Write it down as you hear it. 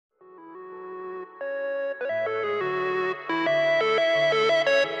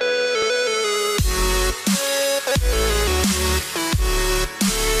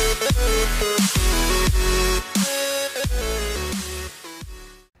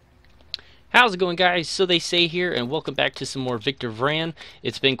How's it going, guys? So they say here, and welcome back to some more Victor Vran.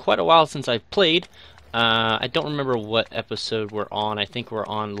 It's been quite a while since I've played. I don't remember what episode we're on. I think we're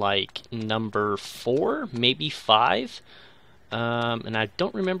on like number 4, maybe 5. And I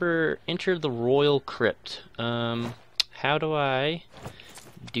don't remember Enter the Royal Crypt. How do I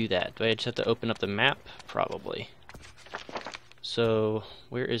do that? Do I just have to open up the map? Probably. So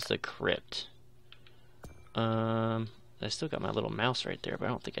where is the crypt? I still got my little mouse right there, but I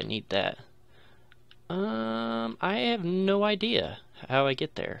don't think I need that. I have no idea how I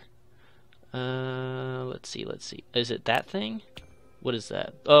get there. Let's see. Is it that thing? What is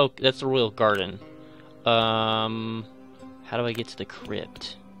that? Oh, that's the Royal Garden. How do I get to the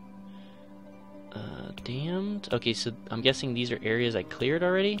crypt? Damned. Okay, so I'm guessing these are areas I cleared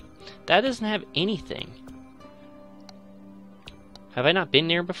already? That doesn't have anything. Have I not been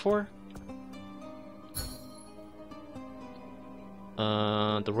there before?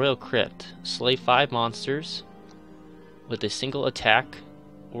 The Royal Crypt. Slay 5 monsters with a single attack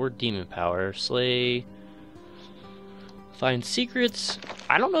or demon power. Slay... Find secrets.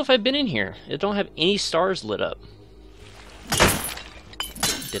 I don't know if I've been in here. It don't have any stars lit up.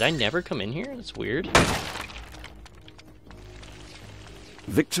 Did I never come in here? That's weird.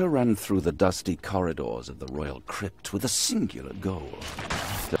 Victor ran through the dusty corridors of the Royal Crypt with a singular goal: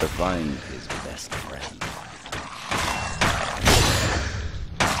 to find his best friend.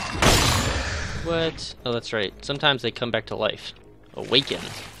 What? Oh, that's right. Sometimes they come back to life. Awaken.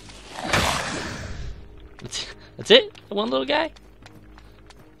 That's it? The one little guy?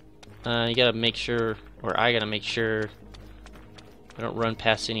 You gotta make sure, or I gotta make sure I don't run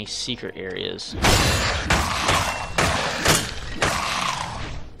past any secret areas.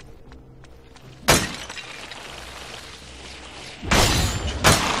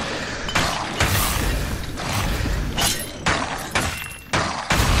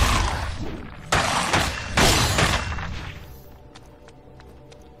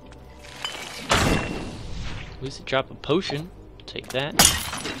 At least it dropped a potion. Take that.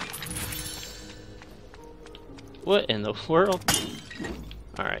 What in the world?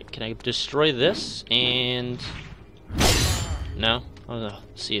 Alright, can I destroy this? And... no? I don't know.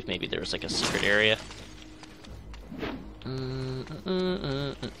 See if maybe there was like a secret area.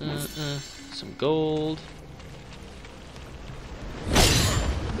 Some gold.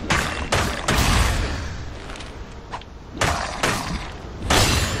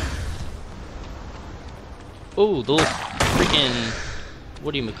 Oh, the little freaking,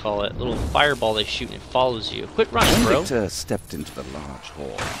 what do you call it? Little fireball they shoot and it follows you. Quit running, When bro. Victor stepped into the large hall,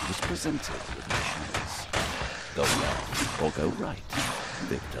 he was presented with a choice: go left or go right.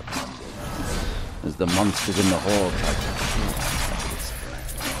 Victor pondered, as the monsters in the hall tried to kill his friend.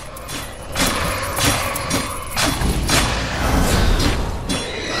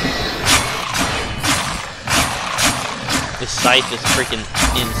 This scythe is freaking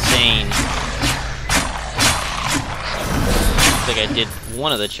insane. Looks like I did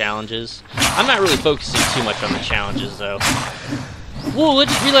one of the challenges. I'm not really focusing too much on the challenges, though. Whoa, I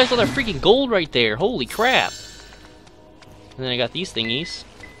just realized all that freaking gold right there. Holy crap. And then I got these thingies.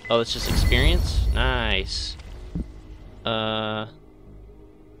 Oh, it's just experience? Nice. Level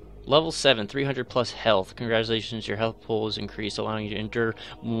 7, 300 plus health. Congratulations, your health pool is increased, allowing you to endure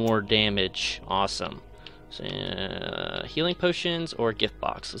more damage. Awesome. So, healing potions or gift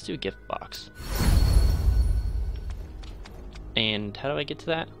box? Let's do a gift box. And how do I get to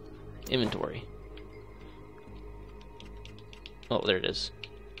that? Inventory. Oh, there it is.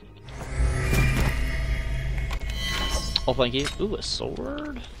 Oh, thank you. Ooh, a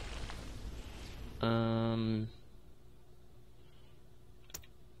sword.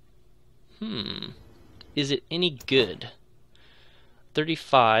 Is it any good?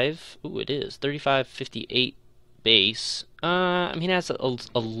 35. Ooh, it is. 3558 base. I mean, it has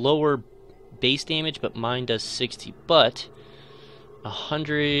a lower base damage, but mine does 60. But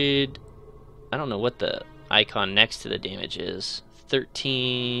 100. I don't know what the icon next to the damage is.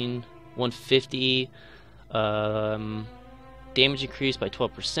 13. 150. Damage increased by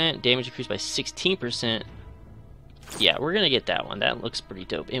 12%. Damage increased by 16%. Yeah, we're gonna get that one. That looks pretty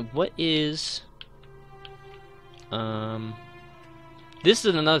dope. And what is... this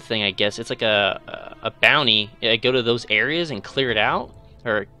is another thing, I guess. It's like a bounty. I go to those areas and clear it out,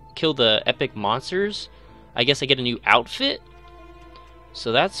 or kill the epic monsters. I guess I get a new outfit.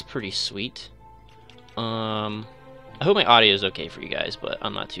 So that's pretty sweet. I hope my audio is okay for you guys, but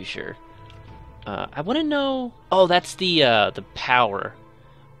I'm not too sure. I want to know... oh, that's the power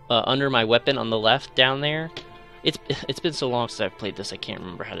under my weapon on the left down there. It's been so long since I've played this, I can't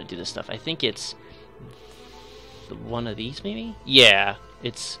remember how to do this stuff. I think it's one of these, maybe? Yeah,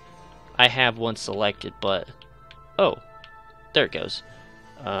 it's... I have one selected, but... Oh, there it goes.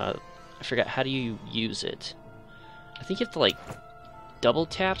 I forgot, how do you use it? I think you have to, like, double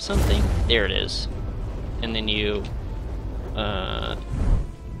tap something? There it is. And then you...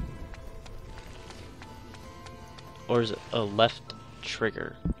 Or is it a left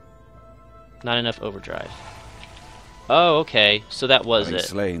trigger? Not enough overdrive. Oh, okay. So that was Having it.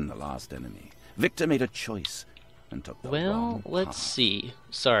 slain the last enemy, Victor made a choice and took the wrong Well, let's path. see.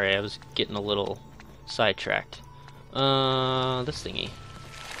 Sorry, I was getting a little sidetracked. This thingy.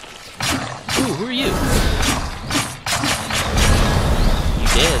 Ooh, who are you? You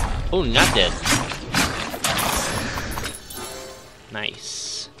dead? Oh, not dead.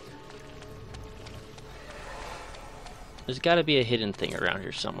 Nice. There's got to be a hidden thing around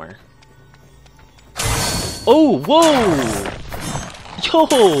here somewhere. Oh, whoa! Yo!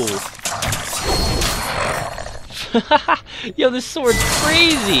 Yo, this sword's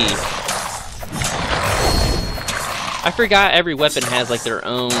crazy! I forgot every weapon has, like, their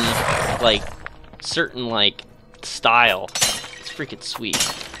own, like, certain, like, style. It's freaking sweet.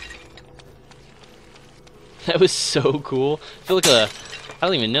 That was so cool. I feel like a, I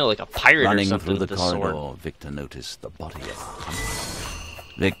don't even know, like a pirate Running or something through the with this sword. corridor, Victor noticed the body of a hunter.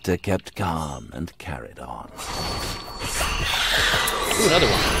 Victor kept calm and carried on. Ooh, another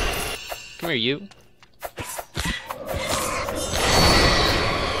one. Come here, you.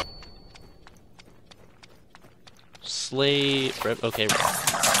 Slay... okay.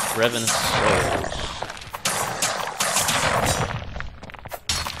 Revan Souls.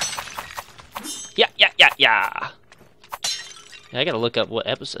 Yeah. Yeah, I gotta look up what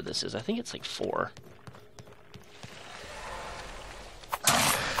episode this is. I think it's like 4.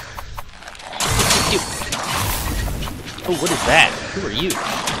 Oh, what is that? Who are you?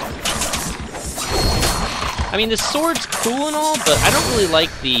 I mean, this sword's cool and all, but I don't really like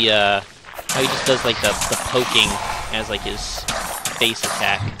the, how he just does, like, the poking as, like, his base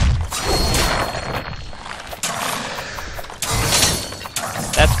attack.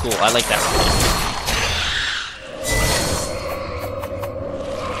 That's cool. I like that one.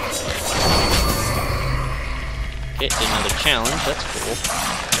 Okay, another challenge. That's cool.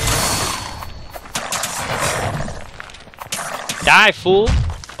 Die, fool!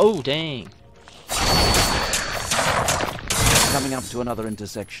 Oh, dang. Coming up to another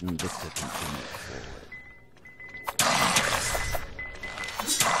intersection, Victor continued forward.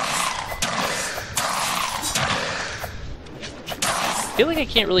 I feel like I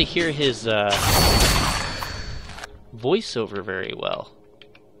can't really hear his voiceover very well.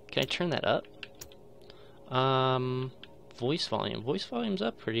 Can I turn that up? Voice volume. Voice volume's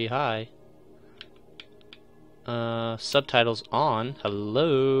up pretty high. Subtitles on.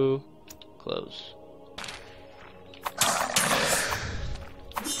 Hello. Close.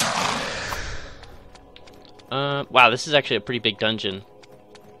 Wow, this is actually a pretty big dungeon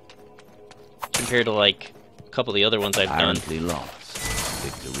compared to, like, a couple of the other ones I've done. Apparently lost,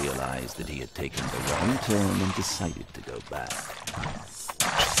 Victor realized that he had taken the wrong turn and decided to go back.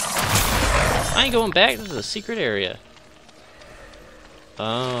 I ain't going back. This is a secret area.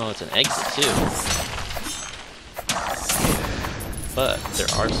 Oh, it's an exit too. But there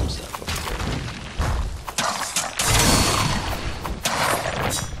are some stuff over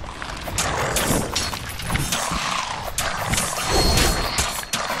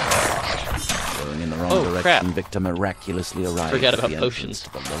Going in the wrong Oh, direction, crap. Victor miraculously arrived Forgot at about the potions. entrance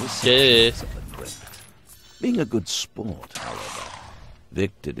to the lowest Duh. sections of the crypt. Being a good sport, however,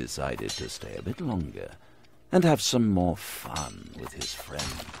 Victor decided to stay a bit longer and have some more fun with his friend,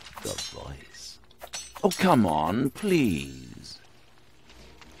 the voice. Oh, come on, please.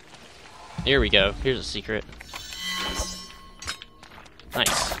 Here we go. Here's a secret.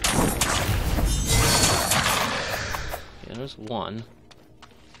 Nice. Yeah, there's one.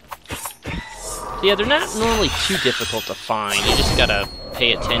 Yeah, they're not normally too difficult to find. You just gotta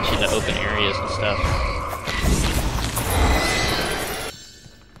pay attention to open areas and stuff.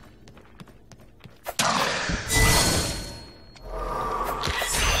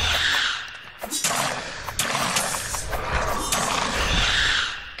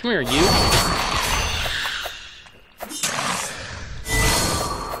 Come here, you.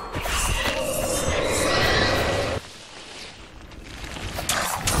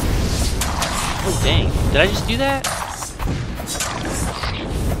 Oh, dang. Did I just do that?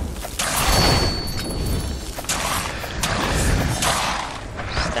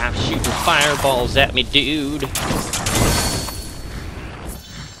 Stop shooting fireballs at me, dude.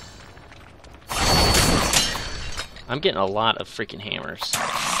 I'm getting a lot of freaking hammers.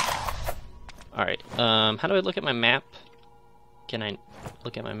 Alright, how do I look at my map? Can I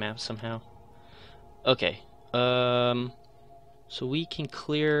look at my map somehow? Okay. So we can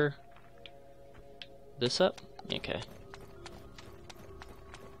clear this up? Okay.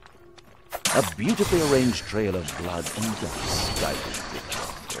 A beautifully arranged trail of blood and dust guided Victor.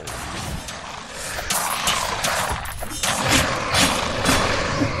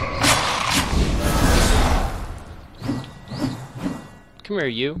 Come here,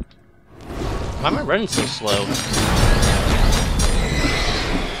 you. Why am I running so slow?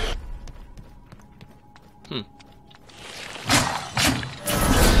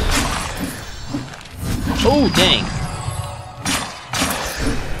 Oh, dang.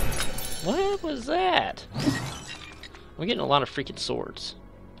 What was that? I'm getting a lot of freaking swords.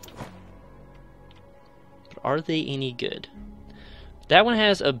 But are they any good? That one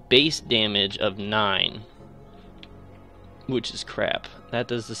has a base damage of 9. Which is crap. That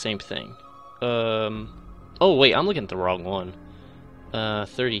does the same thing. Oh, wait, I'm looking at the wrong one.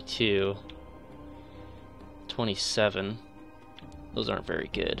 32. 27. Those aren't very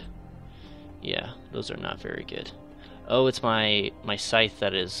good. Yeah, those are not very good. Oh, it's my scythe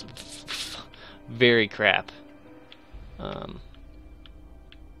that is very crap. So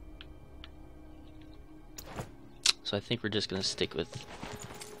I think we're just gonna stick with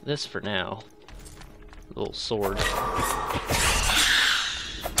this for now. Little sword.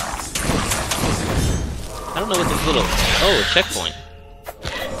 I don't know what this little... Oh, a checkpoint.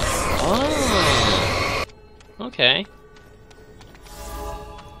 Oh! Okay.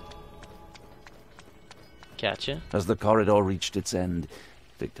 Gotcha. As the corridor reached its end,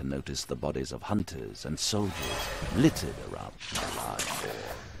 Victor noticed the bodies of hunters and soldiers littered around the large hall.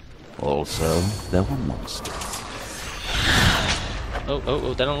 Also, there were monsters.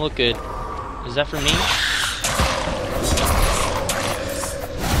 Oh, that don't look good. Is that for me?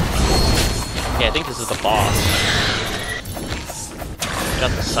 Okay, I think this is the boss. Got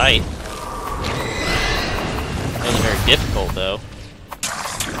the sight. That wasn't very difficult, though.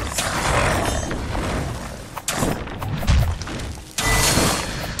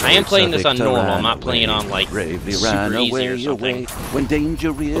 I am playing this on normal, I'm not playing it on, like, bravely super ran easy or something. When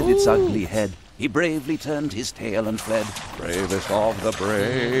danger reared its ugly head, he bravely turned his tail and fled. Bravest of the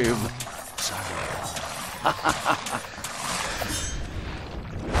brave.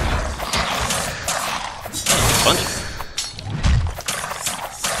 Bunch of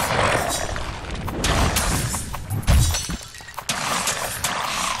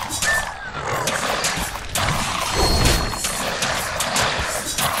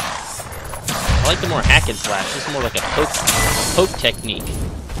I like the more hack and slash. This is more like a poke technique.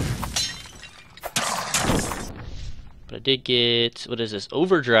 But I did get, what is this?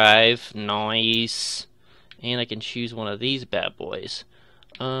 Overdrive. Nice. And I can choose one of these bad boys.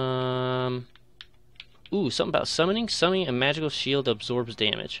 Ooh, something about summoning. Summoning a magical shield absorbs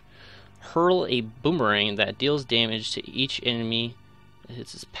damage. Hurl a boomerang that deals damage to each enemy that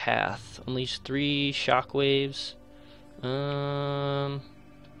hits its path. Unleash 3 shockwaves.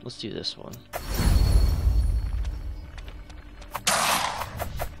 Let's do this one.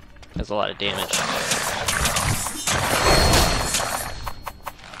 Has a lot of damage.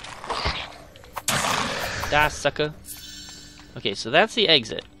 Die, sucker. Okay, so that's the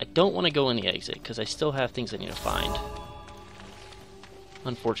exit. I don't want to go in the exit because I still have things I need to find.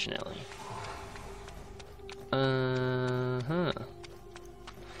 Unfortunately.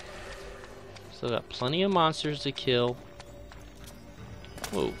 Still got plenty of monsters to kill.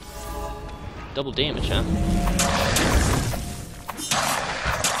 Whoa. Double damage, huh?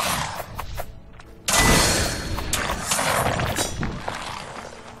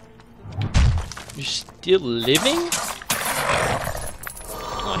 You're still living?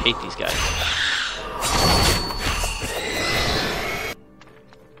 Oh, I hate these guys.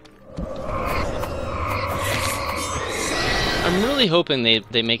 I'm really hoping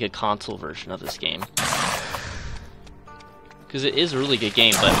they make a console version of this game. Because it is a really good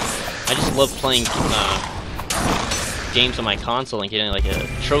game, but I just love playing games on my console and getting like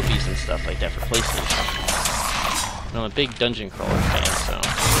trophies and stuff like that for PlayStation. And I'm a big dungeon crawler fan, so.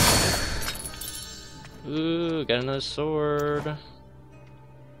 Ooh, got another sword.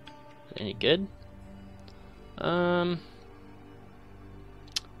 Any good?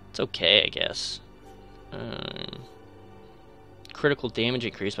 It's okay, I guess. Critical damage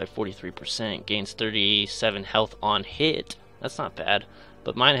increased by 43%. Gains 37 health on hit. That's not bad.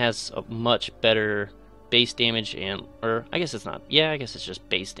 But mine has a much better base damage and... Or, I guess it's not... Yeah, I guess it's just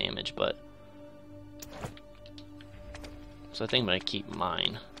base damage, but... So I think I'm gonna keep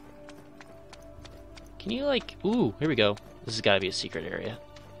mine. Can you, like... Ooh, here we go. This has gotta be a secret area.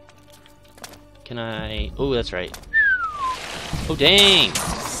 Can I... Oh, that's right. Oh, dang!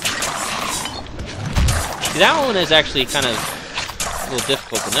 See, that one is actually kind of a little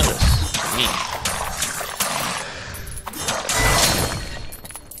difficult to notice for me.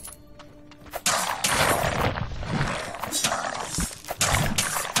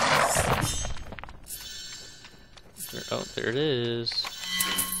 Oh, there it is.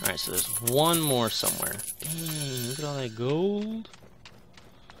 Alright, so there's one more somewhere. Dang, look at all that gold.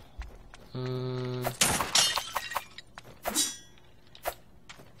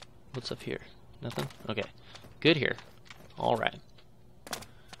 What's up here? Nothing? Okay. Good here. Alright.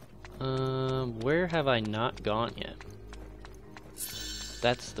 Where have I not gone yet?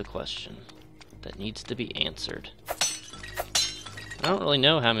 That's the question that needs to be answered. I don't really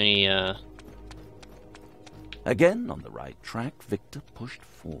know how many, Again on the right track, Victor pushed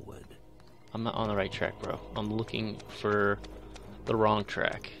forward. I'm not on the right track, bro. I'm looking for the wrong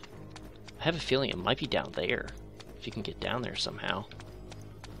track. I have a feeling it might be down there. If you can get down there somehow.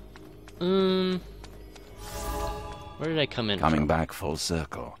 Where did I come in from? Coming back full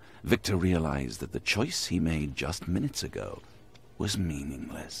circle, Victor realized that the choice he made just minutes ago was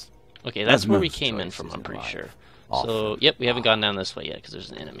meaningless. Okay, that's As where we most came in choices from, I'm pretty life sure. often So, yep, we haven't gone down this way yet because there's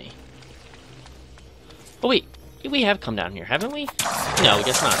an enemy. Oh wait, we have come down here, haven't we? No, I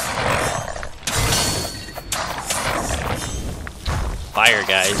guess not. Fire,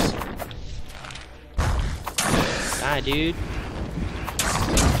 guys. Die, dude.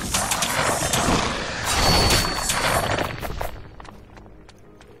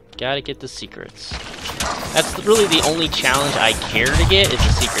 Gotta get the secrets. That's really the only challenge I care to get is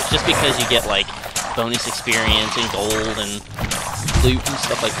the secrets, just because you get like bonus experience and gold and loot and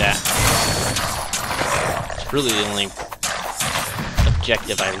stuff like that. It's really the only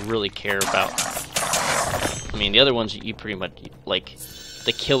objective I really care about. I mean, the other ones you pretty much, like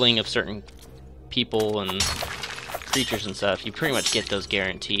the killing of certain people and creatures and stuff, you pretty much get those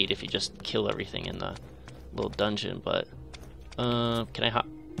guaranteed if you just kill everything in the little dungeon. But can I hop?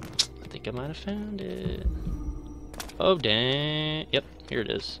 I think I might have found it. Oh dang! Yep, here it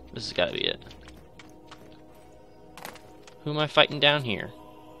is. This has got to be it. Who am I fighting down here?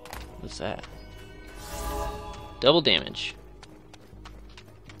 What's that? Double damage.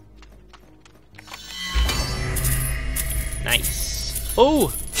 Nice. Oh!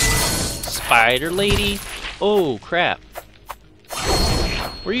 Spider lady. Oh, crap.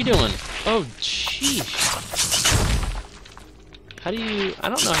 What are you doing? Oh, sheesh. How do you... I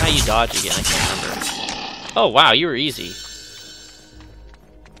don't know how you dodge again. I can't remember. Oh, wow, you were easy.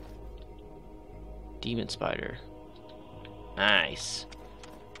 Demon spider. Nice.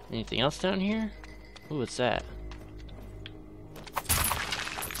 Anything else down here? Ooh, what's that?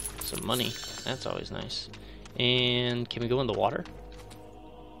 Some money. That's always nice. And can we go in the water?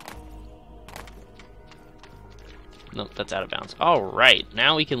 Nope, that's out of bounds. Alright,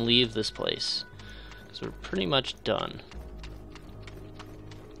 now we can leave this place. So we're pretty much done.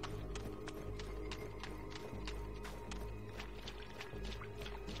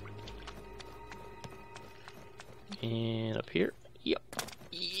 And up here. Yep.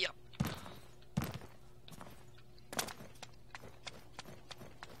 Yep.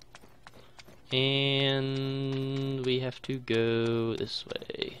 And we have to go this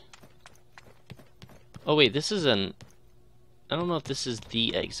way. Oh wait, this is an... I don't know if this is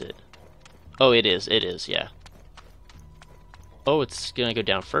the exit. Oh, it is, yeah. Oh, it's gonna go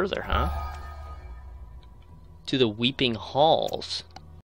down further, huh? To the Weeping Halls.